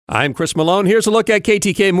I'm Chris Malone. Here's a look at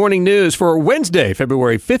KTK Morning News for Wednesday,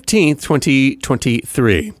 February 15th,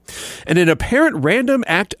 2023. In an apparent random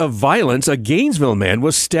act of violence, a Gainesville man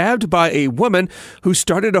was stabbed by a woman who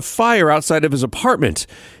started a fire outside of his apartment.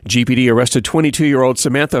 GPD arrested 22-year-old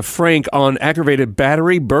Samantha Frank on aggravated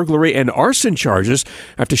battery, burglary, and arson charges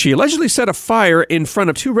after she allegedly set a fire in front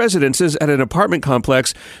of two residences at an apartment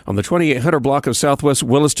complex on the 2800 block of Southwest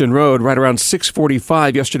Williston Road right around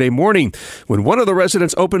 6:45 yesterday morning. When one of the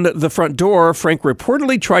residents opened the front door, Frank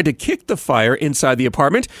reportedly tried to kick the fire inside the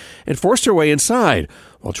apartment and forced her way inside.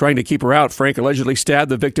 While trying to keep her out, Frank allegedly stabbed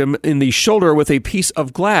the victim in the shoulder with a piece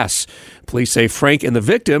of glass. Police say Frank and the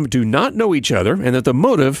victim do not know each other and that the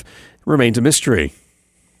motive remains a mystery.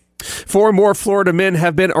 4 more Florida men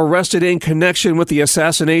have been arrested in connection with the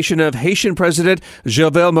assassination of Haitian President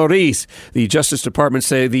Jovenel Moïse. The Justice Department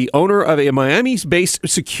say the owner of a Miami-based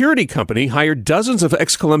security company hired dozens of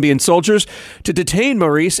ex-Colombian soldiers to detain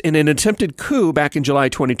Moïse in an attempted coup back in July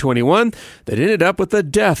 2021 that ended up with the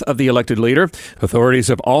death of the elected leader. Authorities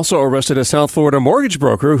have also arrested a South Florida mortgage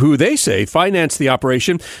broker who they say financed the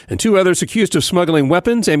operation, and 2 others accused of smuggling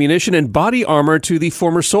weapons, ammunition, and body armor to the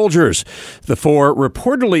former soldiers. The 4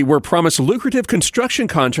 reportedly were promised lucrative construction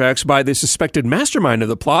contracts by the suspected mastermind of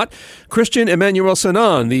the plot, Christian Emmanuel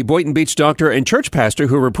Sanon, the Boynton Beach doctor and church pastor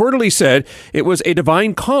who reportedly said it was a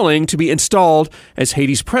divine calling to be installed as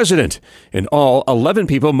Haiti's president. In all, 11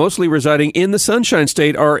 people, mostly residing in the Sunshine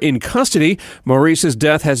State, are in custody. Maurice's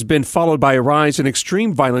death has been followed by a rise in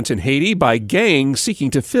extreme violence in Haiti by gangs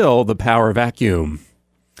seeking to fill the power vacuum.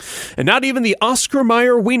 And not even the Oscar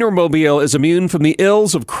Mayer Wienermobile is immune from the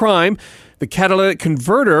ills of crime. The catalytic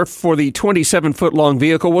converter for the 27-foot-long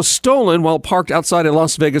vehicle was stolen while parked outside a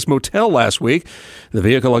Las Vegas motel last week. The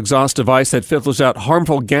vehicle exhaust device that filters out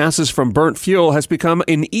harmful gases from burnt fuel has become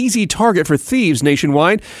an easy target for thieves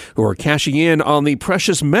nationwide who are cashing in on the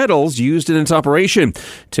precious metals used in its operation.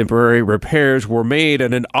 Temporary repairs were made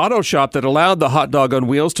at an auto shop that allowed the hot dog on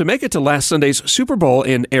wheels to make it to last Sunday's Super Bowl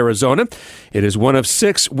in Arizona. It is one of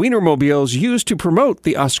 6 Wienermobiles used to promote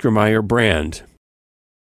the Oscar Mayer brand.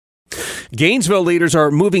 Gainesville leaders are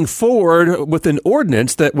moving forward with an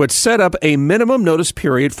ordinance that would set up a minimum notice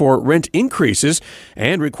period for rent increases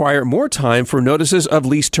and require more time for notices of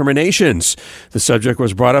lease terminations. The subject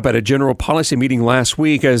was brought up at a general policy meeting last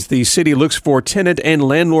week as the city looks for tenant and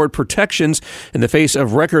landlord protections in the face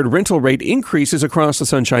of record rental rate increases across the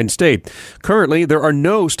Sunshine State. Currently, there are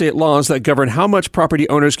no state laws that govern how much property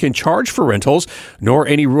owners can charge for rentals, nor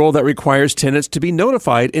any rule that requires tenants to be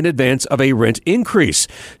notified in advance of a rent increase.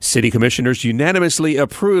 City commissioners unanimously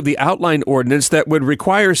approved the outline ordinance that would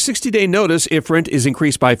require 60-day notice if rent is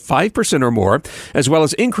increased by 5% or more, as well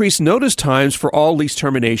as increased notice times for all lease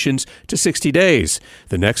terminations to 60 days.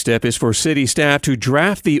 The next step is for city staff to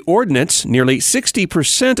draft the ordinance. Nearly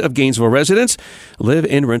 60% of Gainesville residents live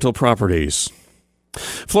in rental properties.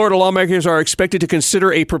 Florida lawmakers are expected to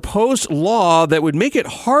consider a proposed law that would make it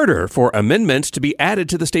harder for amendments to be added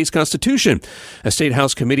to the state's constitution. A state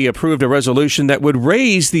house committee approved a resolution that would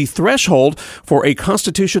raise the threshold for a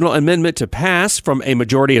constitutional amendment to pass from a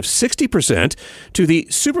majority of 60% to the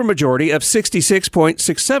supermajority of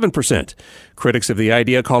 66.67%. Critics of the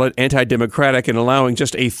idea call it anti-democratic and allowing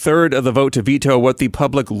just a third of the vote to veto what the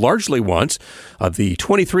public largely wants. Of the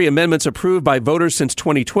 23 amendments approved by voters since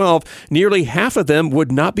 2012, nearly half of them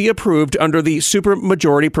would not be approved under the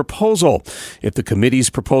supermajority proposal. If the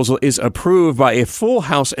committee's proposal is approved by a full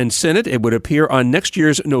House and Senate, it would appear on next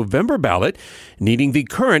year's November ballot, needing the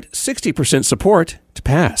current 60% support to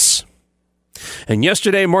pass. And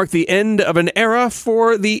yesterday marked the end of an era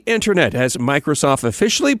for the Internet as Microsoft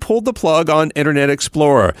officially pulled the plug on Internet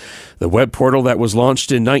Explorer. The web portal that was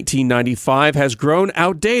launched in 1995 has grown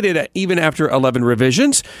outdated even after 11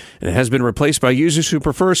 revisions, and it has been replaced by users who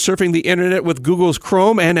prefer surfing the Internet with Google's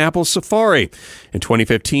Chrome and Apple's Safari. In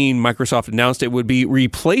 2015, Microsoft announced it would be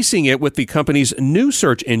replacing it with the company's new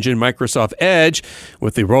search engine, Microsoft Edge,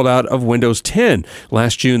 with the rollout of Windows 10.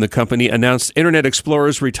 Last June, the company announced Internet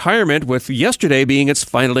Explorer's retirement, with yesterday being its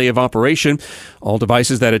final day of operation. All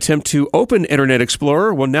devices that attempt to open Internet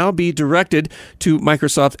Explorer will now be directed to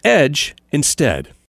Microsoft Edge instead.